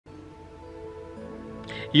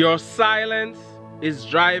Your silence is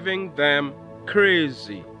driving them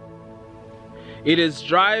crazy. It is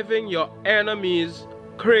driving your enemies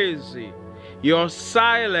crazy. Your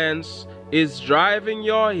silence is driving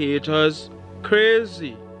your haters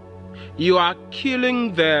crazy. You are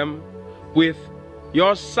killing them with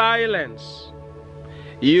your silence.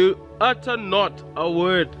 You utter not a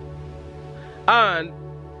word, and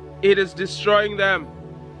it is destroying them.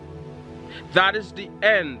 That is the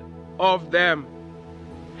end of them.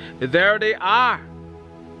 There they are,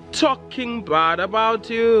 talking bad about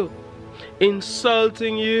you,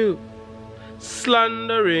 insulting you,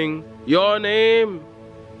 slandering your name.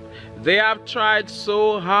 They have tried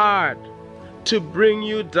so hard to bring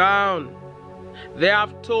you down. They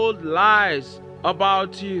have told lies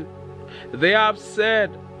about you. They have said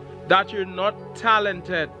that you're not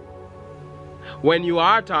talented. When you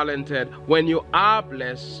are talented, when you are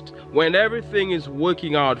blessed, when everything is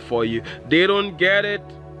working out for you, they don't get it.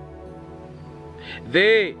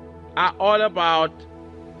 They are all about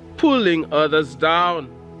pulling others down,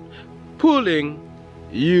 pulling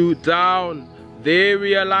you down. They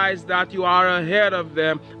realize that you are ahead of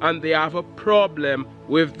them and they have a problem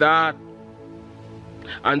with that.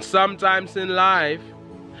 And sometimes in life,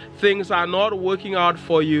 things are not working out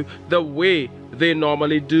for you the way they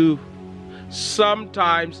normally do.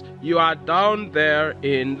 Sometimes you are down there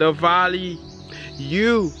in the valley.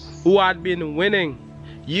 You who had been winning,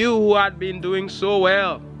 you who had been doing so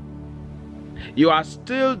well, you are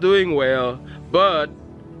still doing well, but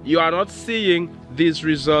you are not seeing these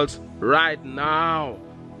results right now.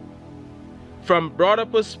 From broader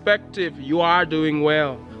perspective, you are doing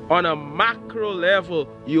well. On a macro level,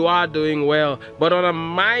 you are doing well. But on a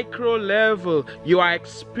micro level, you are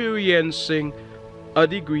experiencing a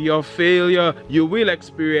degree of failure. You will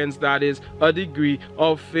experience, that is, a degree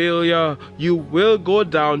of failure. You will go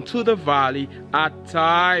down to the valley at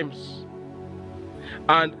times.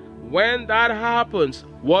 And when that happens,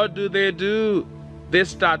 what do? They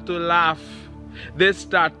start to laugh. They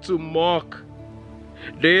start to mock.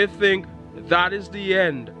 They think that is the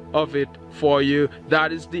end of it for you.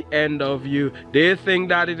 That is the end of you. They think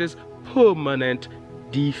that it is permanent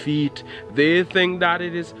defeat. They think that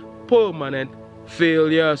it is permanent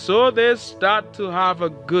failure. So they start to have a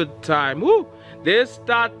good time. Woo! They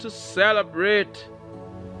start to celebrate,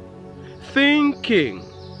 thinking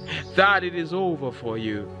that it is over for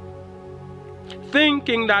you,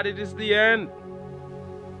 thinking that it is the end.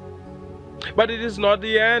 But it is not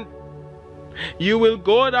the end. You will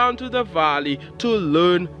go down to the valley to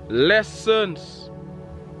learn lessons.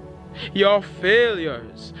 Your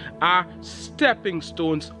failures are stepping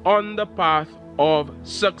stones on the path of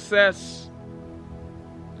success.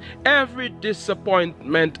 Every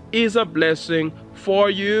disappointment is a blessing for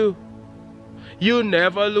you. You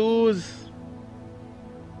never lose.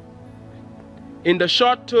 In the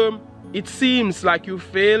short term, it seems like you're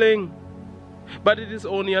failing, but it is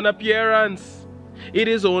only an appearance. It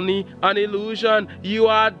is only an illusion. You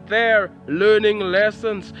are there learning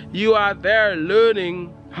lessons. You are there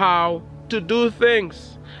learning how to do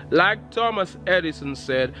things. Like Thomas Edison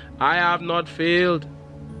said, I have not failed.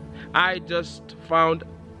 I just found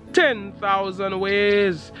 10,000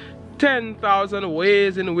 ways. 10,000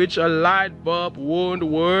 ways in which a light bulb won't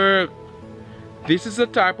work. This is the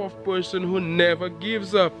type of person who never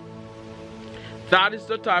gives up. That is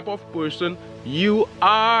the type of person you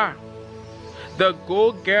are. The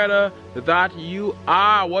go-getter that you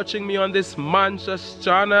are, watching me on this Mantius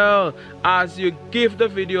channel. As you give the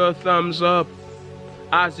video a thumbs up,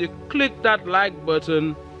 as you click that like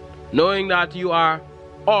button, knowing that you are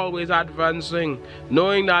always advancing,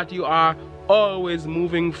 knowing that you are always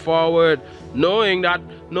moving forward, knowing that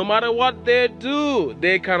no matter what they do,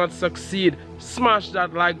 they cannot succeed. Smash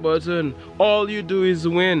that like button. All you do is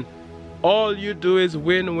win. All you do is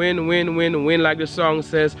win, win, win, win, win, like the song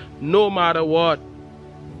says. No matter what,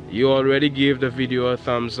 you already gave the video a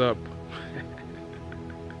thumbs up.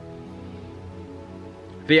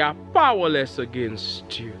 They are powerless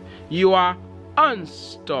against you. You are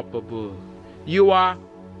unstoppable. You are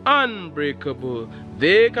unbreakable.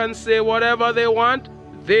 They can say whatever they want.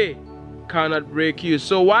 They cannot break you.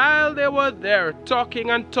 So while they were there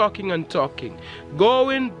talking and talking and talking,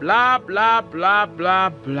 going blah, blah, blah, blah,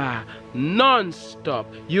 blah, non-stop,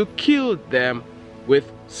 you killed them with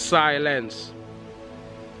silence.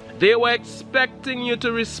 They were expecting you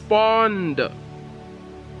to respond.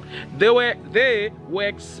 They were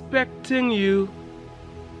expecting you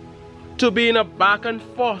to be in a back and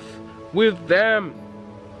forth with them,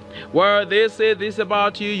 where they say this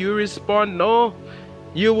about you, you respond. No,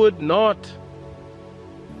 you would not.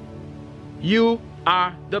 You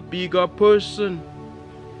are the bigger person.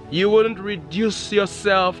 You wouldn't reduce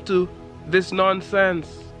yourself to this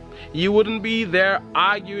nonsense. You wouldn't be there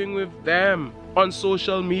arguing with them on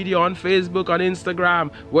social media, on Facebook, on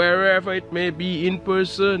Instagram, wherever it may be, in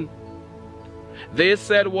person. They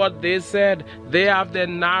said what they said. They have their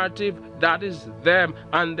narrative. That is them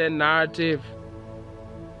and their narrative.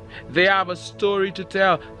 They have a story to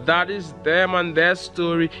tell. That is them and their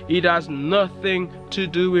story. It has nothing to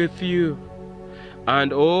do with you.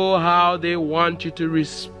 And oh, how they want you to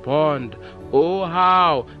respond. Oh,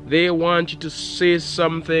 how they want you to say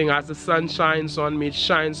something. As the sun shines on me, it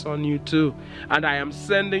shines on you too. And I am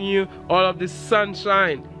sending you all of this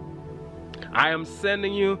sunshine. I am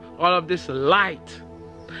sending you all of this light.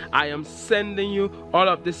 I am sending you all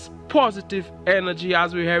of this positive energy,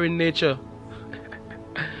 as we hear in nature.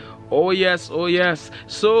 Oh yes, oh yes.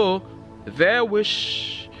 So their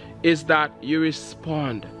wish is that you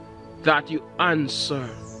respond, that you answer.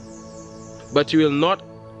 But you will not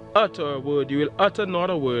utter a word. You will utter not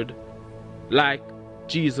a word like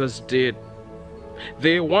Jesus did.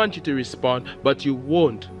 They want you to respond, but you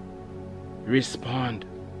won't respond.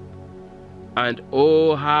 And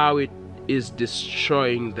oh, how it is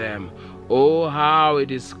destroying them. Oh, how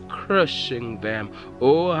it is crushing them.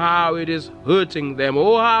 Oh, how it is hurting them.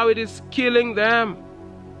 Oh, how it is killing them.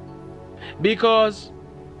 Because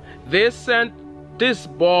they sent this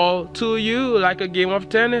ball to you like a game of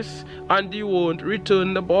tennis, and you won't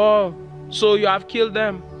return the ball. So you have killed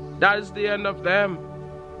them. That is the end of them.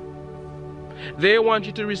 They want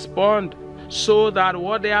you to respond so that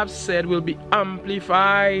what they have said will be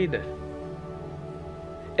amplified.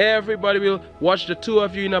 Everybody will watch the two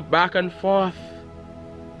of you in a back and forth,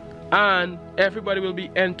 and everybody will be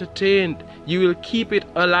entertained. You will keep it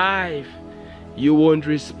alive. You won't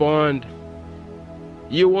respond.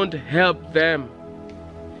 You won't help them.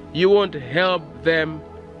 You won't help them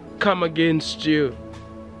come against you.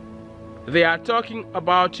 They are talking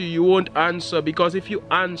about you. You won't answer, because if you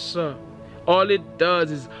answer, all it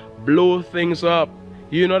does is blow things up.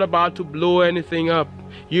 You're not about to blow anything up.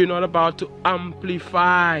 You're not about to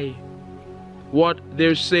amplify what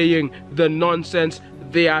they're saying, the nonsense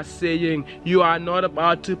they are saying. You are not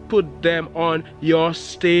about to put them on your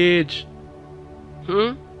stage.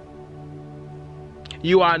 You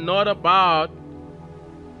are not about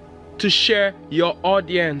to share your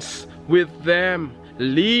audience with them.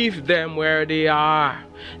 Leave them where they are.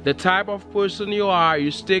 The type of person you are,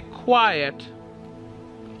 you stay quiet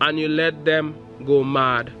and you let them go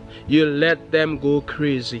mad. You let them go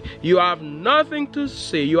crazy. You have nothing to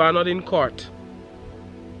say. You are not in court.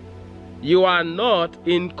 You are not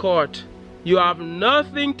in court. You have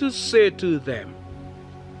nothing to say to them.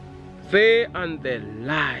 They and their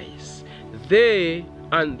lies. They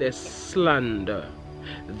and their slander.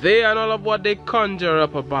 They and all of what they conjure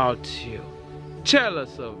up about you.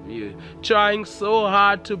 Jealous of you, trying so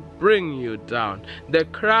hard to bring you down. The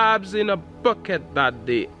crabs in a bucket that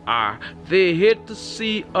they are. They hate to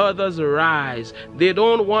see others rise. They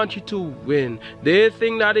don't want you to win. They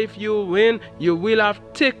think that if you win, you will have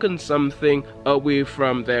taken something away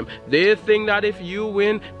from them. They think that if you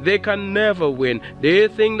win, they can never win. They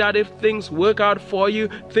think that if things work out for you,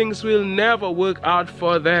 things will never work out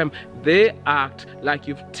for them. They act like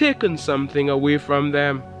you've taken something away from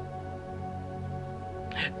them.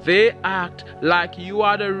 They act like you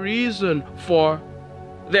are the reason for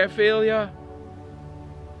their failure,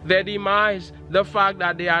 their demise, the fact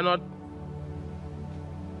that they are not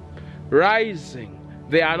rising,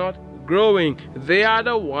 they are not growing. They are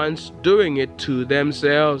the ones doing it to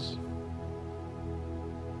themselves.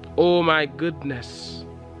 Oh my goodness.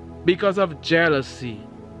 Because of jealousy,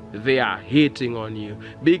 they are hating on you.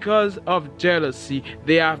 Because of jealousy,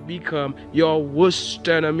 they have become your worst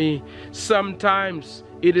enemy. Sometimes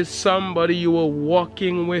it is somebody you were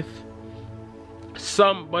walking with,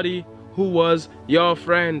 somebody who was your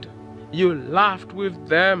friend. You laughed with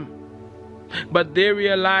them, but they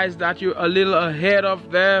realize that you're a little ahead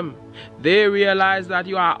of them. They realize that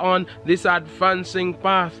you are on this advancing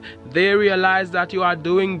path. They realize that you are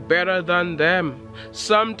doing better than them.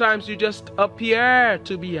 Sometimes you just appear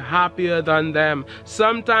to be happier than them.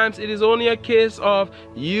 Sometimes it is only a case of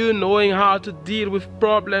you knowing how to deal with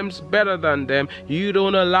problems better than them. You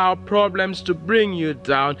don't allow problems to bring you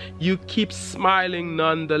down. You keep smiling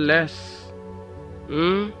nonetheless.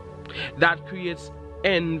 That creates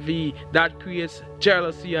envy. That creates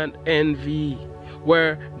jealousy and envy,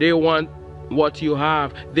 where they want what you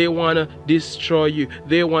have. They want to destroy you.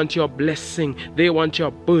 They want your blessing. They want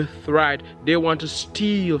your birthright. They want to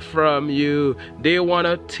steal from you. They want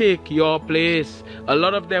to take your place. A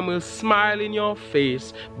lot of them will smile in your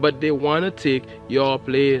face, but they want to take your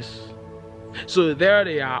place. So there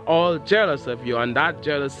they are, all jealous of you, and that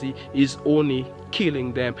jealousy is only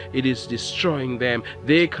killing them. It is destroying them.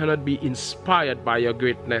 They cannot be inspired by your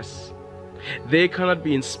greatness. They cannot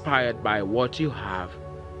be inspired by what you have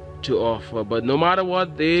to offer. But no matter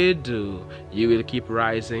what they do, you will keep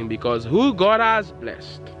rising, because who God has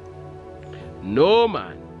blessed, no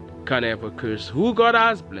man can ever curse. Who God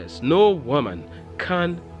has blessed, no woman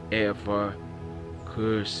can ever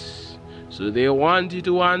curse. So they want you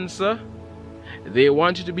to answer. They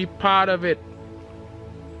want you to be part of it.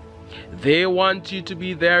 They want you to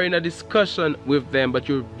be there in a discussion with them, but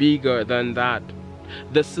you're bigger than that.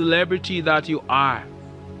 The celebrity that you are,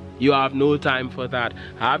 you have no time for that.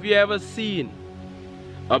 Have you ever seen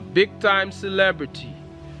a big time celebrity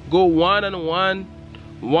go one-on-one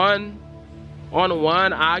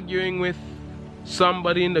arguing with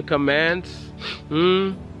somebody in the comments?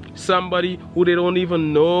 Somebody who they don't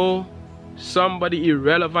even know, somebody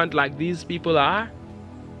irrelevant like these people are?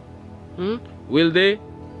 Will they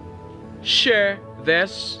share their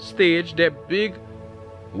stage, their big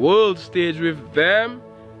world stage, with them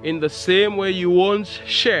in the same way you won't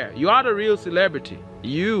share? You are the real celebrity.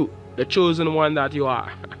 You, the chosen one that you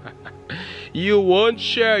are. You won't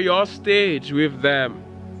share your stage with them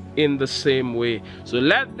in the same way. So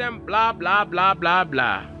let them blah, blah, blah, blah,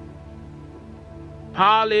 blah.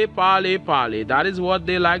 Parley, parley, parley. That is what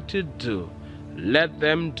they like to do. Let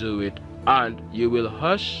them do it, and you will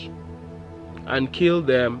hush and kill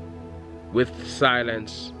them with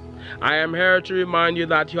silence. I am here to remind you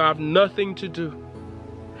that you have nothing to do.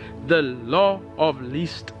 The law of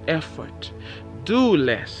least effort. Do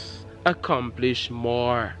less, accomplish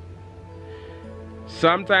more.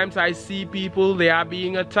 Sometimes I see people, they are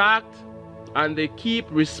being attacked and they keep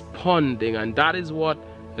responding, and that is what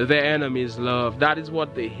their enemies love. That is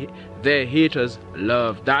what their haters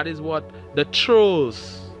love. That is what the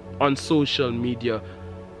trolls on social media,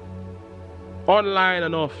 online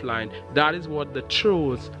and offline, that is what the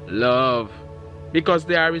trolls love, because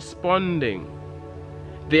they are responding.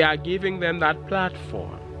 They are giving them that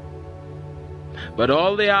platform. But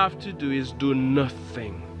all they have to do is do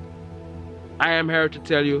nothing. I am here to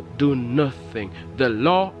tell you, do nothing. The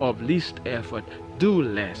law of least effort. Do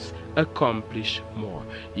less, accomplish more.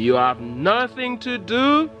 You have nothing to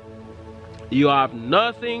do. You have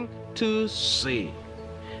nothing to say.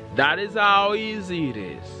 That is how easy it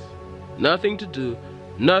is. Nothing to do,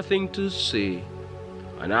 nothing to say.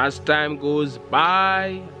 And as time goes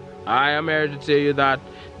by, I am here to tell you that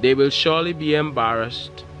they will surely be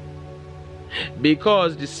embarrassed.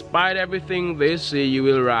 Because despite everything they say, you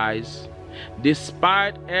will rise.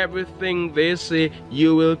 Despite everything they say,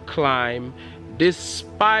 you will climb.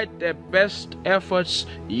 Despite their best efforts,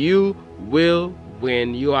 you will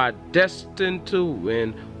win. You are destined to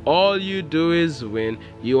win. All you do is win.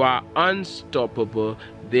 You are unstoppable.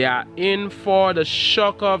 They are in for the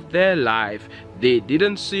shock of their life. They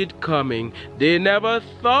didn't see it coming. They never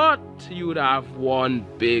thought you would have won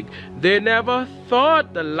big. They never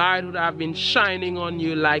thought the light would have been shining on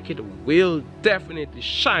you like it will definitely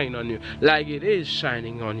shine on you, like it is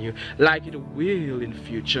shining on you, like it will in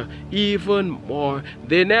future, even more.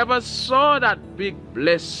 They never saw that big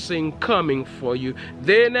blessing coming for you.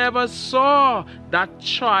 They never saw that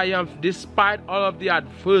triumph. Despite all of the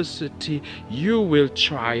adversity, you will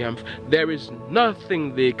triumph. There is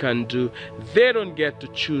nothing they can do. They don't get to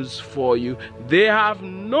choose for you. They have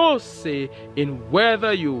no say in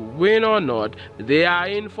whether you win or not. They are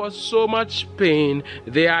in for so much pain.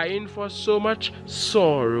 They are in for so much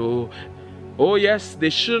sorrow. Oh yes, they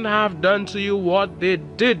shouldn't have done to you what they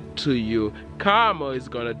did to you. Karma is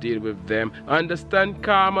gonna deal with them. Understand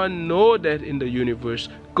karma, no debt in the universe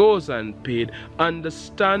goes unpaid.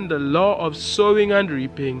 Understand the law of sowing and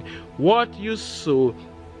reaping. What you sow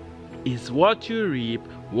is what you reap.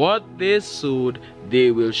 What they sowed,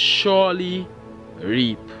 they will surely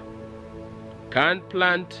reap. Can't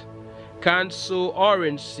plant, can't sow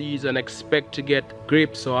orange seeds and expect to get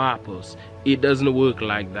grapes or apples. It doesn't work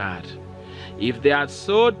like that. If they had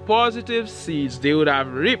sowed positive seeds, they would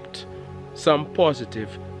have reaped some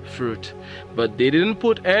positive fruit. But they didn't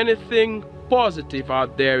put anything positive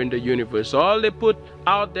out there in the universe. All they put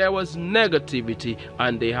out there was negativity,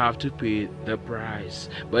 and they have to pay the price.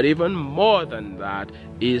 But even more than that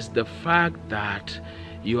is the fact that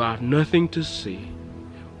you have nothing to say.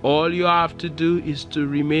 All you have to do is to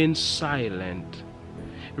remain silent.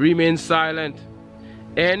 Remain silent.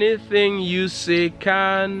 Anything you say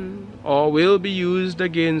can or will be used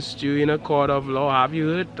against you in a court of law. Have you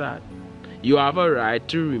heard that? You have a right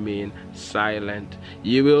to remain silent.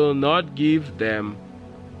 You will not give them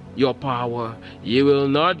your power. You will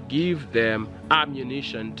not give them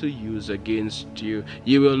ammunition to use against you.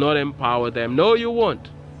 You will not empower them. No, you won't.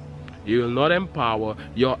 You will not empower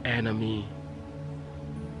your enemy.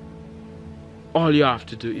 All you have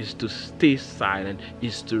to do is to stay silent,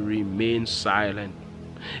 is to remain silent.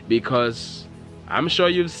 Because I'm sure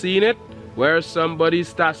you've seen it, where somebody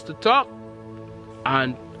starts to talk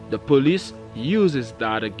and the police uses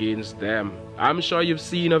that against them. I'm sure you've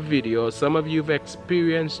seen a video. Some of you have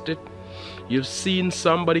experienced it. You've seen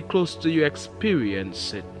somebody close to you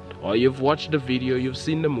experience it. Or you've watched the video, you've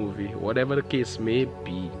seen the movie, whatever the case may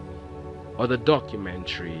be, or the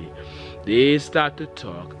documentary. They start to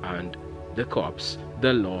talk and the cops,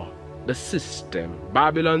 the law, the system,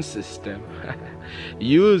 Babylon system,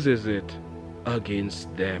 uses it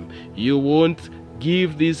against them. You won't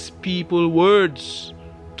give these people words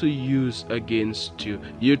to use against you.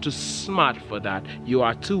 You're too smart for that. You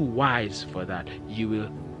are too wise for that. You will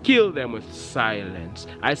kill them with silence.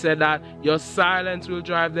 I said that your silence will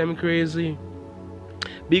drive them crazy,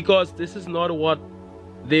 because this is not what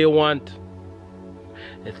they want.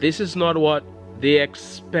 This is not what they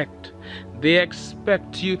expect. They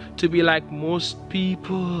expect you to be like most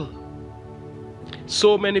people.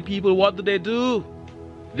 So many people, what do?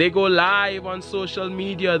 They go live on social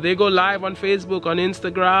media. They go live on Facebook, on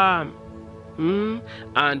Instagram.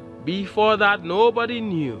 And before that, nobody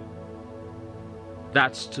knew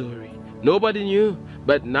that story. Nobody knew.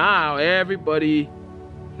 But now everybody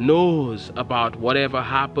knows about whatever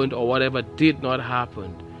happened or whatever did not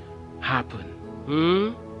happen.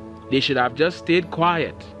 They should have just stayed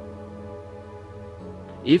quiet.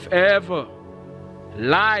 If ever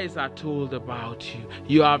lies are told about you,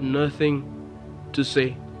 you have nothing to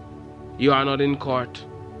say. You are not in court.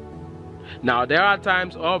 Now there are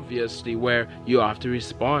times obviously where you have to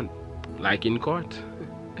respond, like in court,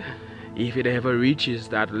 if it ever reaches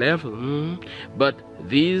that level. But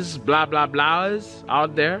these blah blah blahs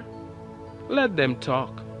out there, let them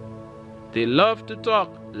talk. They love to talk.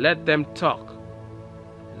 Let them talk.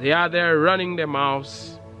 They are there running their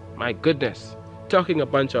mouths, my goodness, talking a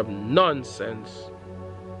bunch of nonsense.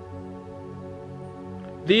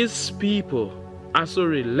 These people are so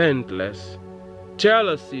relentless.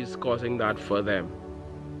 Jealousy is causing that for them.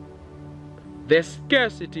 Their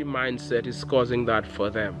scarcity mindset is causing that for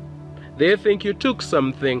them. They think you took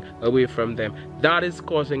something away from them. That is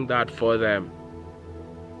causing that for them.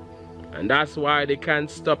 And that's why they can't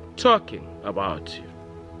stop talking about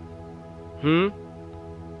you.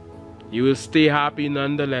 You will stay happy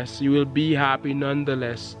nonetheless. You will be happy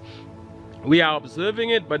nonetheless. We are observing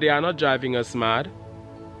it, but they are not driving us mad.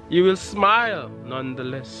 You will smile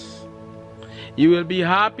nonetheless. You will be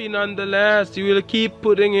happy nonetheless. You will keep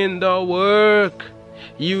putting in the work.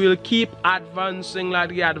 You will keep advancing like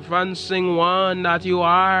the advancing one that you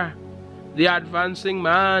are. The advancing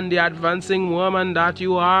man, the advancing woman that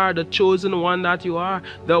you are, the chosen one that you are,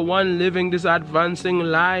 the one living this advancing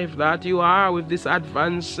life that you are with this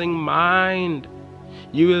advancing mind.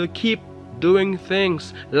 You will keep doing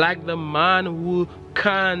things like the man who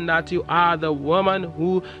can that you are, the woman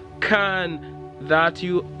who can that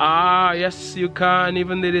you are. Yes, you can.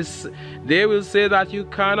 Even they will say that you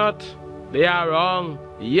cannot. They are wrong.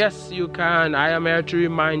 Yes, you can. I am here to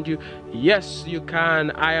remind you. Yes, you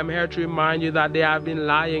can. I am here to remind you that they have been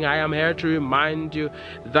lying. I am here to remind you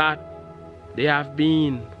that they have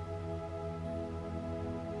been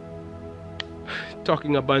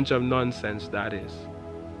talking a bunch of nonsense, that is.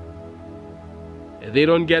 They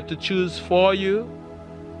don't get to choose for you.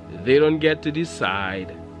 They don't get to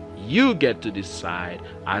decide. You get to decide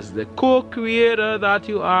as the co-creator that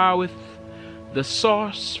you are with the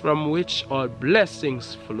source from which all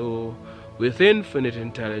blessings flow, with infinite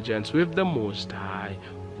intelligence, with the Most High,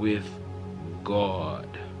 with God.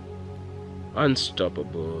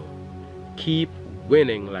 Unstoppable. Keep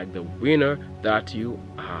winning like the winner that you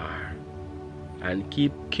are. And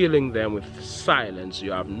keep killing them with silence.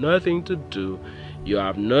 You have nothing to do. You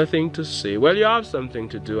have nothing to say. Well, you have something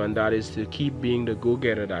to do, and that is to keep being the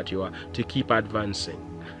go-getter that you are, to keep advancing.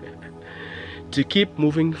 To keep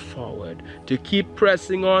moving forward, to keep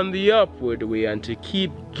pressing on the upward way, and to keep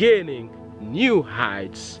gaining new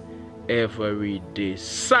heights every day.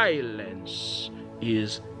 Silence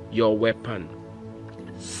is your weapon.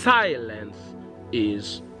 Silence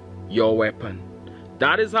is your weapon.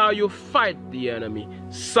 That is how you fight the enemy.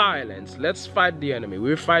 Silence. Let's fight the enemy.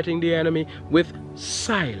 We're fighting the enemy with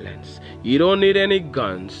silence. You don't need any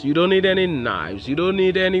guns. You don't need any knives. You don't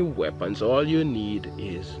need any weapons. All you need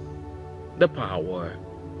is the power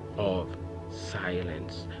of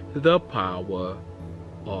silence. The power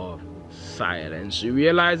of silence. You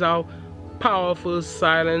realize how powerful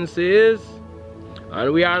silence is?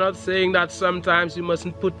 And we are not saying that sometimes you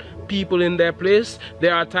mustn't put people in their place.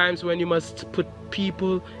 There are times when you must put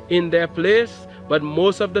people in their place. But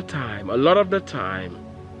most of the time, a lot of the time,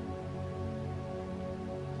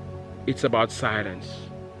 it's about silence.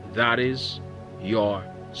 That is your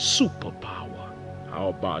superpower. How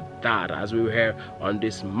about that? As we were here on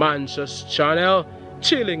this Mantius channel,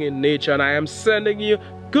 chilling in nature, and I am sending you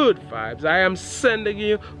good vibes. I am sending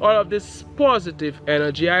you all of this positive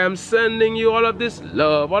energy. I am sending you all of this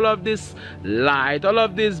love, all of this light, all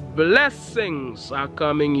of these blessings are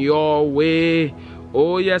coming your way.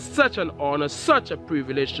 Oh yes, such an honor, such a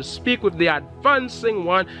privilege to speak with the advancing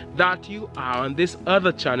one that you are on this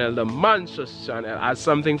other channel, the Mantius channel. As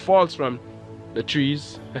something falls from the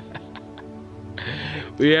trees,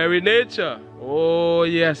 we are in nature. Oh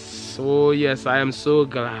yes, I am so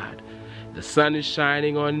glad. The sun is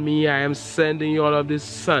shining on me. I am sending you all of this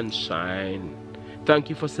sunshine. Thank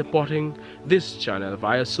you for supporting this channel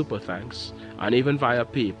via Super Thanks and even via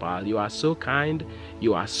PayPal. You are so kind.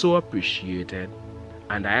 You are so appreciated.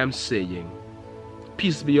 And I am saying,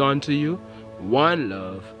 peace be unto you, one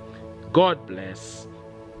love, God bless,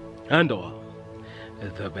 and all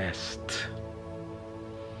the best.